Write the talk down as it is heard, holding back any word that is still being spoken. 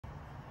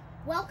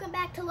Welcome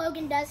back to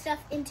Logan Does Stuff.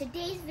 In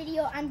today's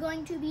video, I'm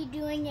going to be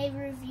doing a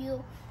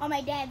review on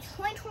my dad's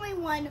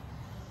 2021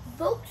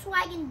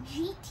 Volkswagen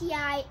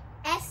GTI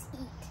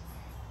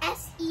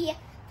SE.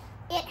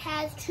 It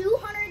has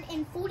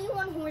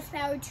 241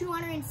 horsepower,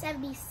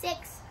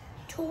 276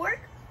 torque,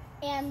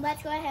 and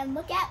let's go ahead and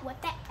look at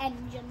what the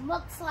engine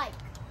looks like.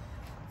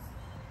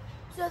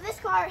 So this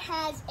car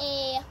has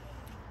a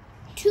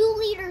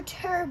 2-liter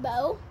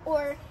turbo,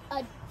 or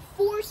a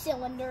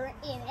 4-cylinder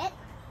in it.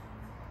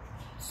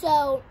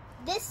 So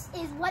this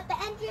is what the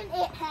engine,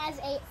 it has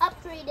a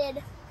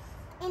upgraded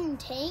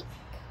intake.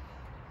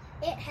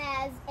 It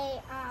has a,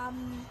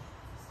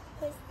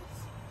 what is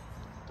this?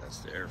 That's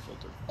the air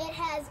filter. It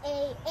has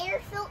a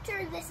air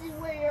filter. This is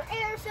where your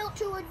air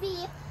filter would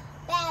be.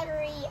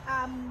 Battery,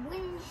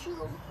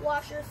 windshield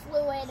washer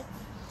fluid.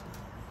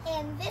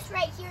 And this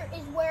right here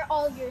is where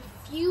all your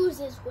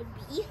fuses would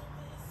be.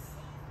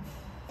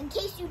 In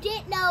case you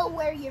didn't know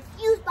where your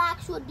fuse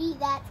box would be,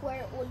 that's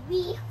where it would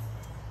be.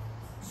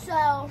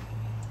 So,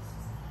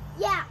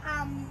 yeah,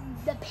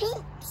 the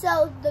paint,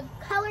 so the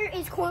color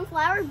is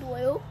cornflower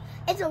blue.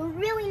 It's a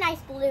really nice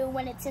blue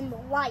when it's in the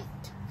light.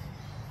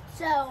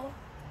 So,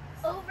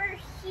 over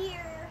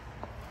here,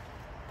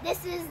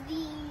 this is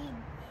the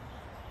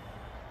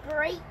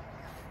brake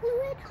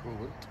fluid?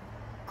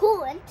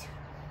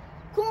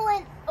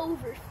 Coolant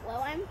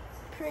overflow, I'm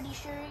pretty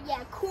sure.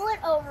 Yeah,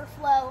 coolant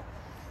overflow.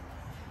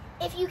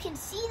 If you can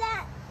see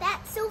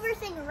that silver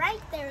thing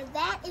right there,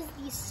 that is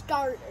the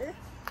starter.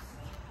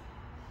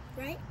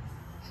 Right?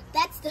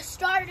 That's the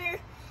starter.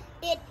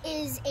 It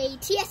is a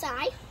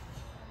TSI.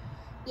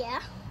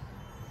 Yeah.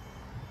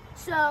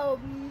 So,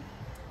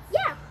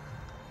 yeah.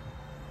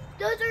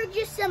 Those are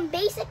just some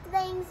basic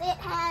things. It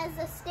has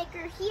a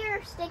sticker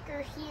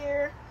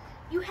here.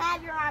 You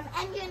have your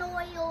engine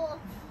oil.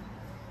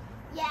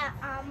 Yeah,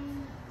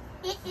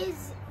 it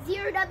is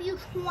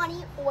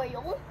 0W20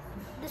 oil.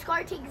 This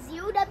car takes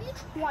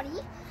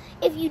 0W20.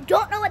 If you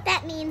don't know what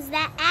that means,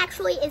 that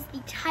actually is the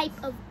type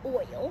of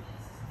oil.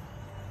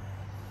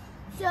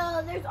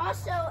 So there's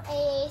also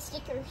a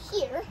sticker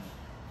here.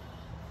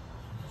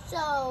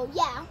 So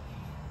yeah,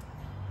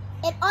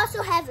 it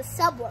also has a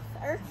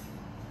subwoofer.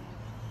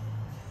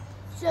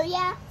 So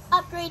yeah,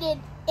 upgraded.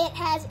 It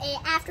has a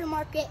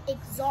aftermarket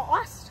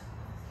exhaust,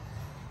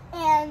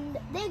 and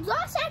the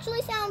exhaust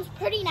actually sounds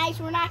pretty nice.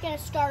 We're not going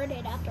to start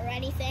it up or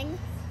anything.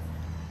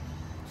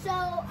 So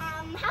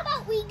how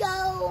about we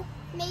go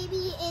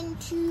maybe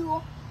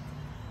into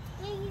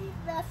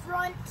the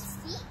front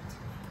seat?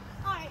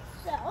 All right,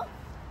 so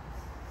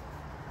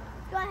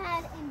go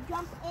ahead and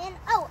jump in.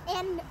 Oh,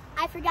 and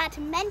I forgot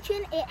to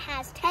mention it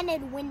has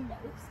tinted windows.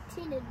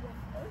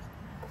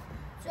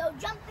 So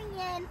jumping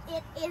in,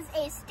 it is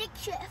a stick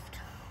shift.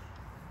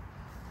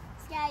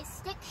 Guys,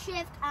 stick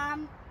shift.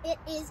 It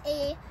is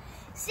a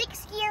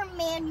 6-gear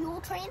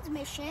manual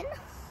transmission.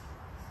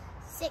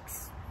 It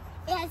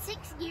has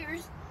 6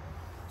 gears.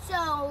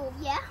 So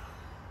yeah,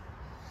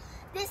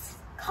 this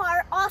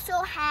car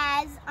also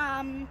has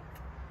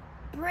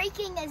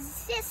braking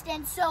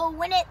assistance, so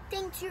when it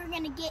thinks you're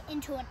going to get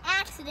into an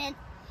accident,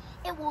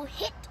 it will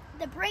hit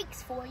the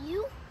brakes for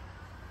you.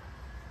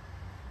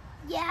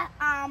 Yeah,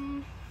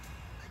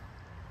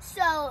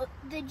 so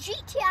the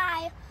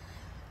GTI,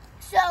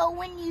 so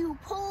when you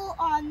pull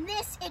on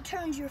this, it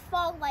turns your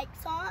fog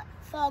lights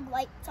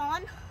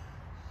on.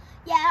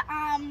 Yeah,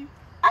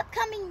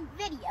 upcoming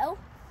video.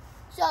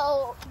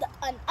 So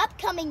an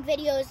upcoming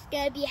video is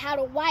going to be how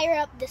to wire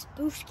up this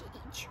boost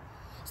gauge.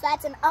 So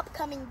that's an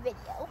upcoming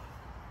video.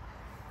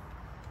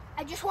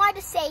 I just wanted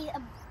to say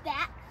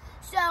that.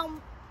 So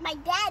my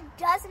dad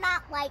does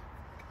not like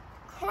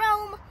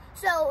chrome.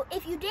 So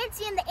if you did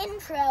see in the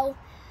intro,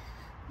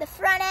 the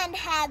front end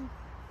had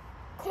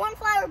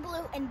cornflower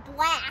blue and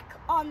black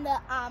on the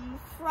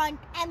front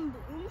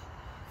emblem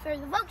for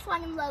the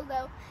Volkswagen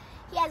logo.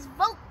 He has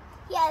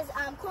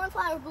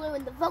cornflower blue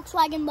and the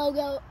Volkswagen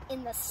logo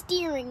in the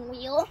steering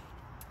wheel.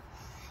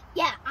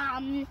 Yeah,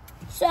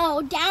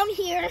 so down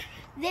here,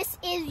 this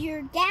is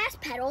your gas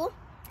pedal,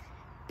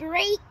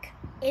 brake,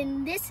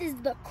 and this is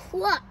the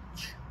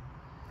clutch.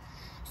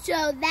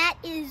 So that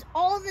is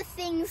all the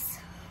things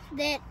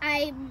that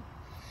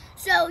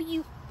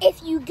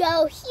if you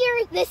go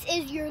here, this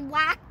is your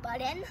lock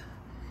button.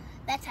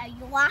 That's how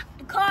you lock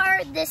the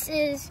car. This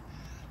is,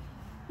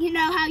 you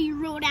know, how you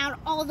roll down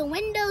all the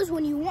windows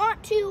when you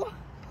want to.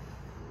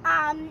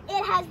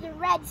 It has the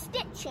red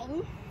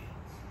stitching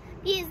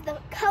because the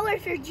color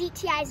for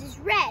GTIs is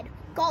red.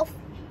 Golf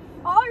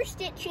R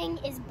stitching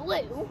is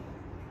blue.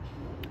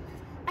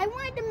 I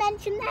wanted to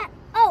mention that.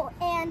 Oh,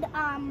 and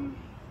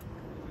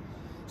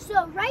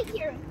so right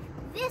here,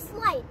 this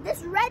light,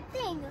 this red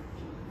thing,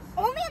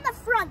 only in the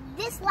front,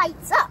 this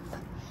lights up,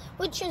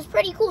 which is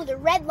pretty cool. The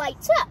red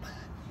lights up.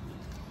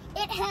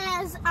 It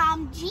has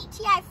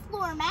GTI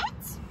floor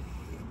mats.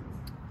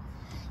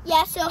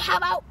 Yeah, so how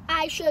about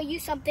I show you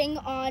something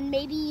on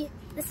maybe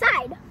the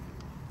side.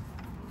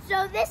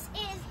 So this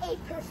is a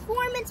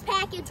performance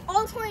package,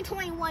 all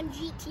 2021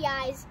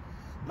 GTIs.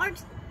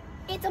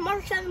 It's a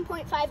Mark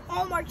 7.5,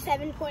 all Mark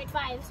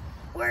 7.5s.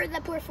 or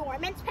the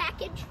performance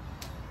package.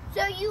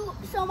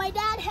 So my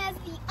dad has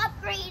the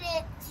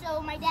upgraded.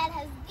 So my dad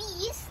has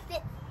these.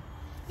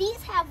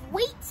 These have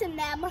weights in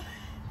them.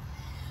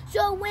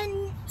 So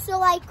when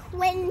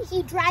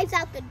he drives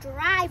out the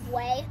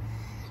driveway,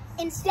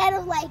 instead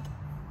of like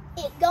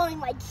it going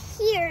like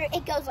here,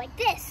 it goes like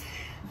this.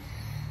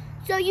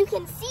 So you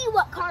can see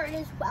what car it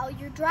is while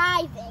you're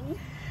driving.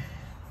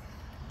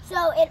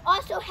 So it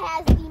also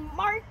has the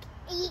Mark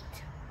 8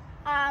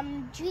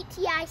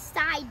 GTI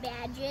side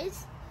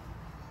badges.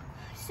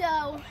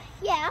 So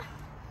yeah,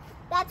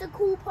 that's a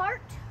cool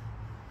part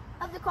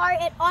of the car.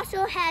 It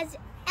also has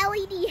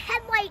LED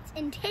headlights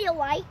and tail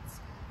lights.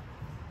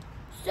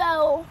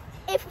 So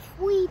if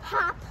we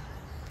pop,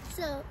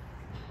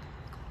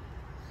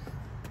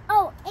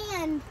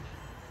 and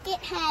it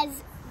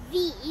has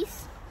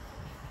these.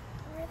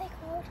 What are they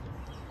called?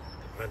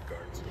 Vent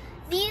guards.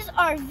 These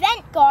are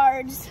vent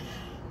guards,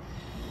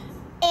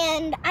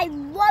 and I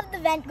love the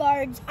vent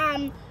guards.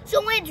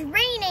 So when it's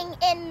raining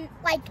in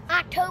like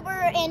October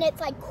and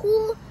it's like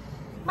cool,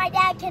 my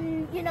dad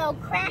can,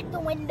 crack the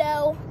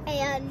window,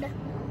 and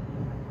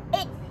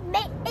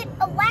it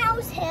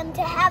allows him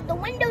to have the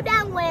window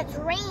down when it's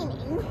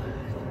raining.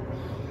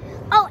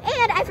 Oh,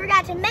 and I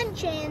forgot to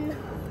mention,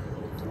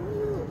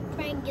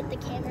 try and get the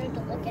camera to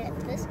look at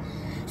this.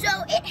 So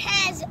it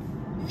has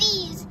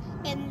these,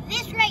 and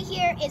this right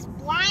here is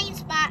blind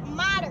spot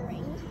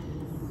monitoring.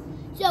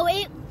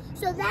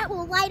 So that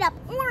will light up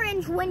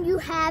orange when you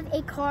have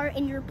a car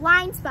in your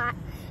blind spot.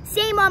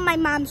 Same on my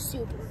mom's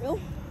Subaru.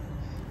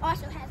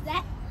 Also has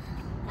that.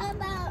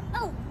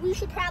 We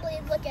should probably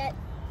look at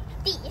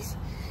these.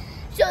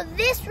 So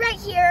this right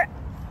here,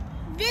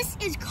 this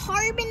is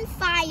carbon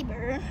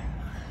fiber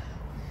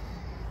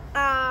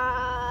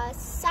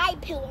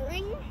side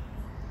pillaring.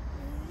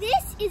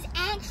 This is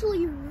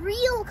actually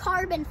real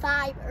carbon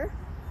fiber.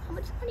 How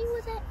much money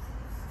was it?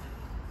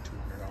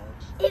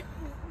 $200.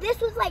 This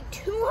was like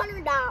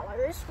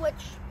 $200,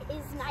 which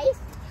is nice.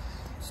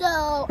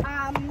 So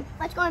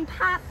let's go and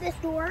pop this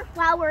door.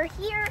 While we're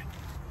here,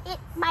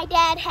 my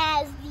dad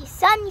has the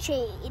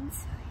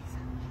sunshades.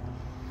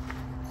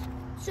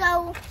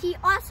 So he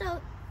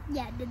also,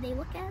 did they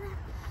look at that?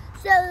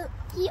 So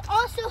he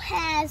also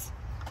has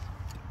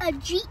a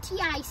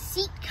GTI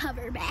seat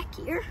cover back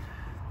here.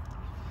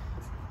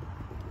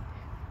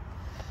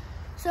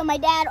 So my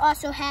dad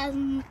also has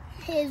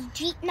his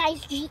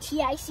nice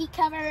GTI seat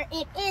cover.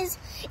 It is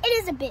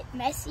a bit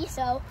messy,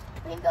 so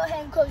we can go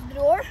ahead and close the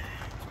door.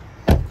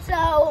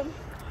 So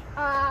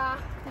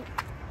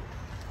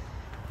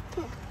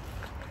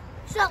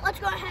let's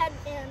go ahead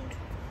and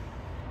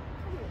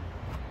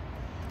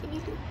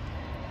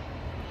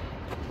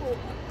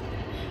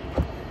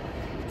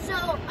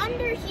so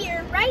under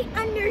here, right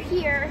under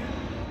here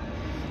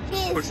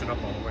is, push it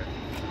up all the way.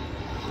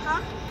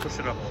 Huh? Push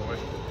it up all the way.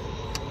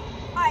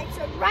 Alright,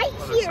 so right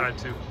Other here. side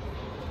too.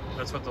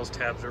 That's what those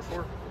tabs are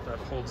for. That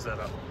holds that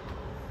up.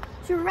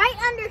 So right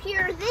under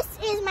here, this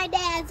is my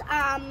dad's,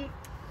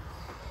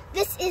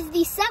 this is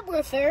the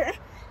subwoofer.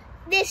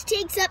 This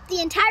takes up the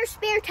entire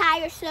spare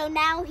tire, so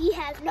now he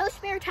has no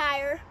spare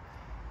tire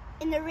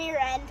in the rear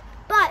end.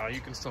 But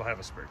you can still have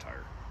a spare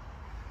tire.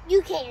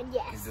 You can,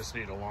 yes. You just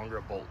need a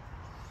longer bolt.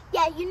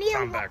 Yeah, you need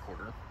on back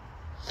order.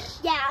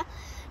 Yeah,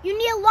 you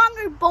need a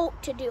longer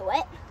bolt to do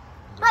it.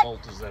 The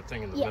bolt is that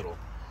thing in the middle.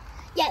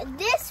 Yeah,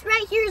 this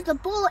right here is the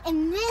bolt,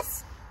 and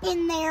this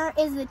in there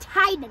is the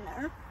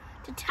tightener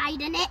to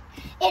tighten it.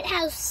 It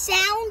has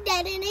sound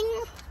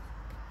deadening.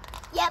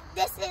 Yep,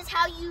 this is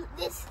how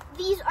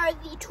these are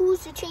the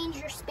tools to change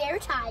your spare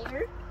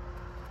tire.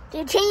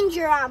 To change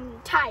your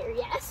tire,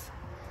 yes.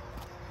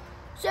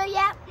 So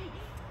yeah.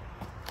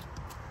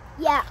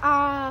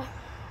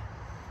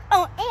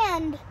 Oh,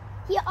 and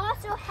he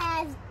also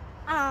has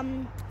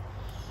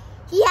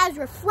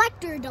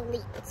reflector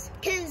deletes,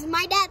 because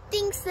my dad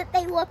thinks that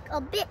they look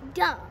a bit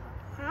dumb.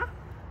 Huh?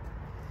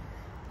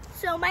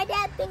 So my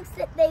dad thinks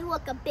that they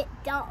look a bit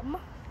dumb.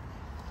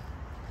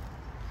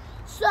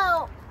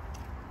 So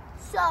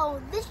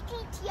this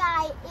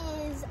GTI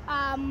is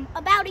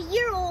about a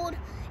year old.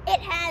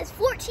 It has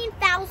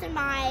 14,000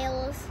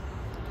 miles.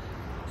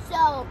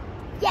 So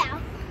yeah,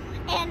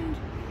 and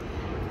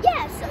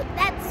yeah, so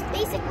that's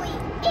basically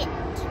it.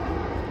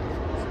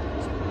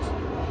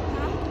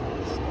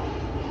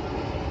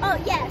 Oh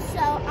yeah,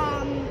 so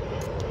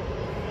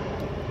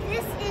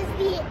this is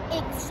the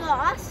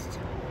exhaust.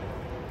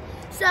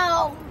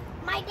 So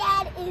my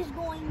dad is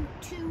going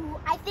to,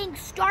 I think,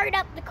 start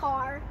up the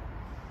car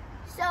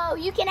so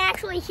you can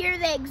actually hear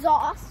the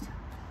exhaust.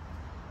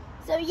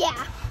 So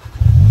yeah.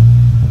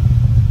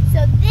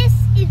 So this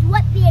is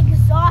what the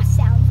exhaust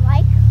sounds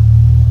like.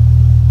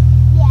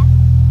 Yeah.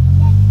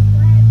 Go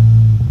ahead.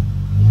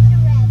 Give it a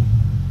rev.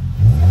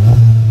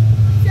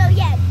 So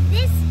yeah,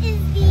 this is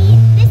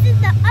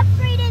the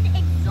upgraded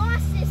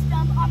exhaust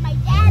system on my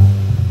dad's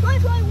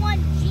 2021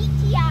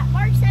 GTI,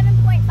 Mark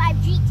 7.5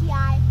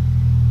 GTI.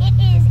 It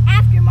is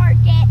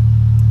aftermarket.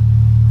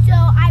 So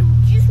I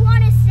just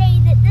want to say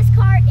that this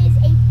car is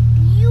a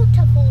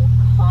beautiful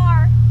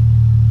car.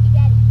 Hey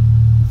Daddy,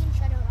 you can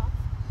shut it off.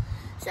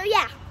 So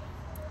yeah,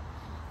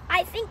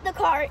 I think the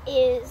car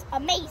is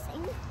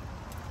amazing.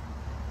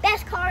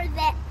 Best car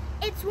that,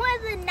 it's one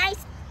of the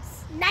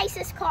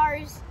nicest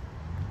cars,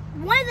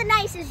 one of the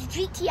nicest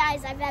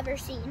GTIs I've ever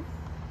seen.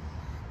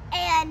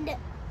 And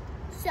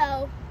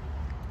so,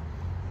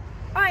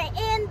 alright,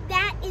 and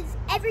that is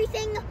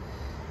everything.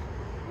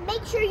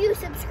 Make sure you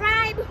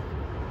subscribe,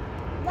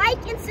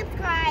 like and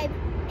subscribe,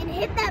 and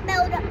hit that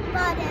bell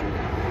button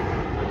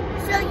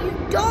so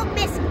you don't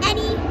miss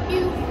any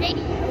new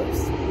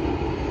videos.